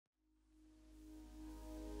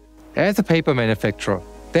As a paper manufacturer,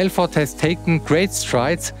 Delfort has taken great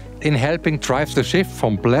strides in helping drive the shift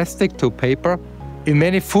from plastic to paper in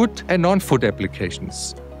many food and non-food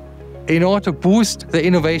applications. In order to boost the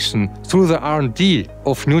innovation through the R&D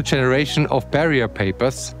of new generation of barrier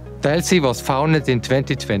papers, delsci was founded in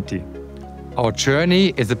 2020. Our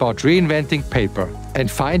journey is about reinventing paper and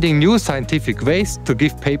finding new scientific ways to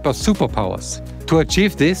give paper superpowers. To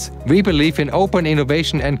achieve this, we believe in open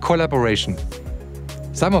innovation and collaboration.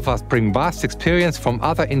 Some of us bring vast experience from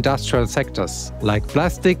other industrial sectors, like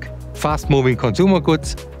plastic, fast-moving consumer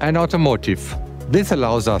goods, and automotive. This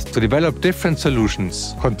allows us to develop different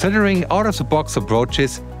solutions, considering out-of-the-box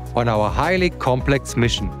approaches on our highly complex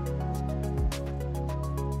mission.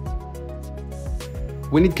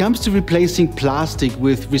 When it comes to replacing plastic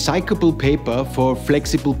with recyclable paper for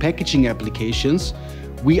flexible packaging applications,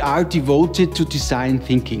 we are devoted to design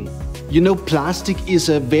thinking. You know, plastic is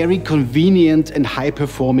a very convenient and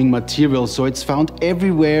high-performing material, so it's found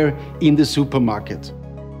everywhere in the supermarket.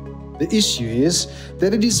 The issue is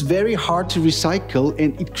that it is very hard to recycle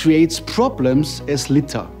and it creates problems as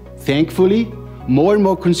litter. Thankfully, more and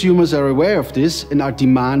more consumers are aware of this and are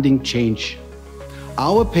demanding change.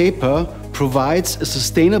 Our paper provides a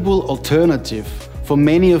sustainable alternative for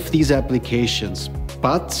many of these applications,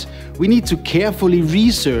 but we need to carefully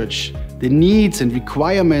research the needs and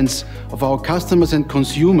requirements of our customers and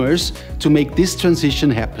consumers to make this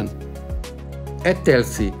transition happen. At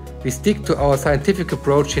delsci, we stick to our scientific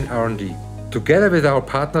approach in R&D. Together with our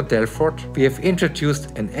partner Delfort, we have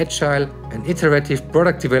introduced an agile and iterative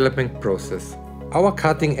product development process. Our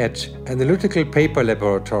cutting-edge analytical paper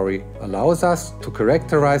laboratory allows us to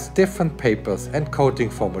characterize different papers and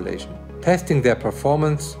coating formulation, testing their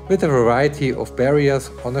performance with a variety of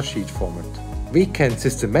barriers on a sheet format. We can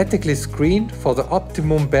systematically screen for the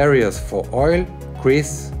optimum barriers for oil,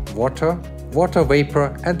 grease, water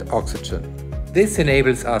vapor and oxygen. This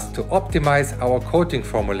enables us to optimize our coating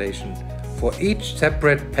formulation for each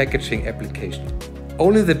separate packaging application.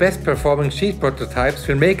 Only the best performing sheet prototypes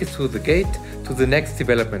will make it through the gate to the next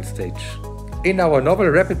development stage. In our novel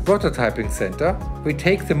Rapid Prototyping Center, we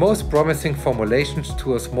take the most promising formulations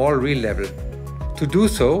to a small reel level. To do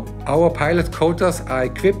so, our pilot coaters are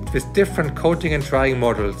equipped with different coating and drying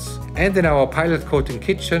modules. And in our pilot coating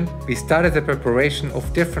kitchen, we started the preparation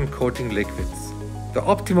of different coating liquids. The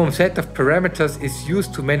optimum set of parameters is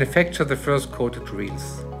used to manufacture the first coated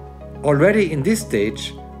reels. Already in this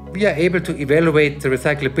stage, we are able to evaluate the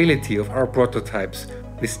recyclability of our prototypes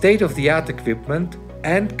with state-of-the-art equipment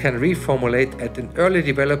and can reformulate at an early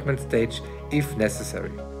development stage if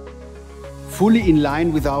necessary. Fully in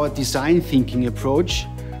line with our design thinking approach,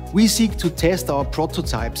 we seek to test our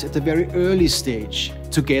prototypes at a very early stage,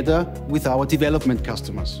 together with our development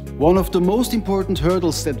customers. One of the most important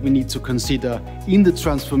hurdles that we need to consider in the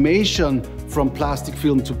transformation from plastic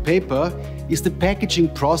film to paper is the packaging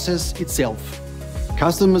process itself.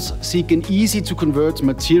 Customers seek an easy-to-convert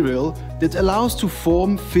material that allows to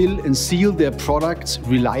form, fill and seal their products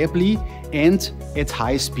reliably and at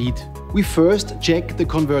high speed. We first check the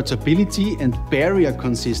convertibility and barrier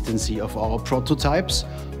consistency of our prototypes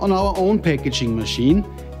on our own packaging machine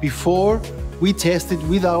before we test it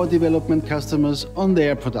with our development customers on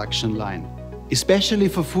their production line. Especially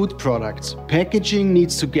for food products, packaging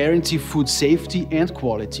needs to guarantee food safety and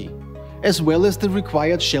quality, as well as the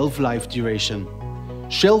required shelf life duration.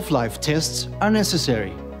 Shelf life tests are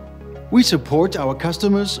necessary. We support our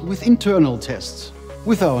customers with internal tests,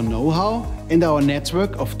 with our know-how and our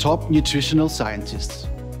network of top nutritional scientists.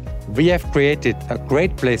 We have created a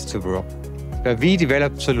great place to work, where we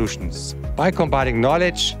develop solutions. By combining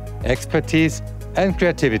knowledge, expertise and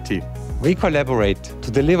creativity, we collaborate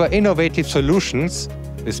to deliver innovative solutions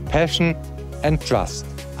with passion and trust.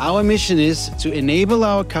 Our mission is to enable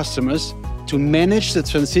our customers to manage the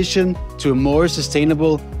transition to a more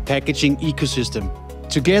sustainable packaging ecosystem.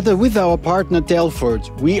 Together with our partner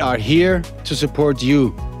Delfort, we are here to support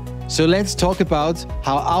you. So let's talk about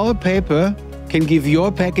how our paper can give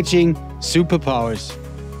your packaging superpowers.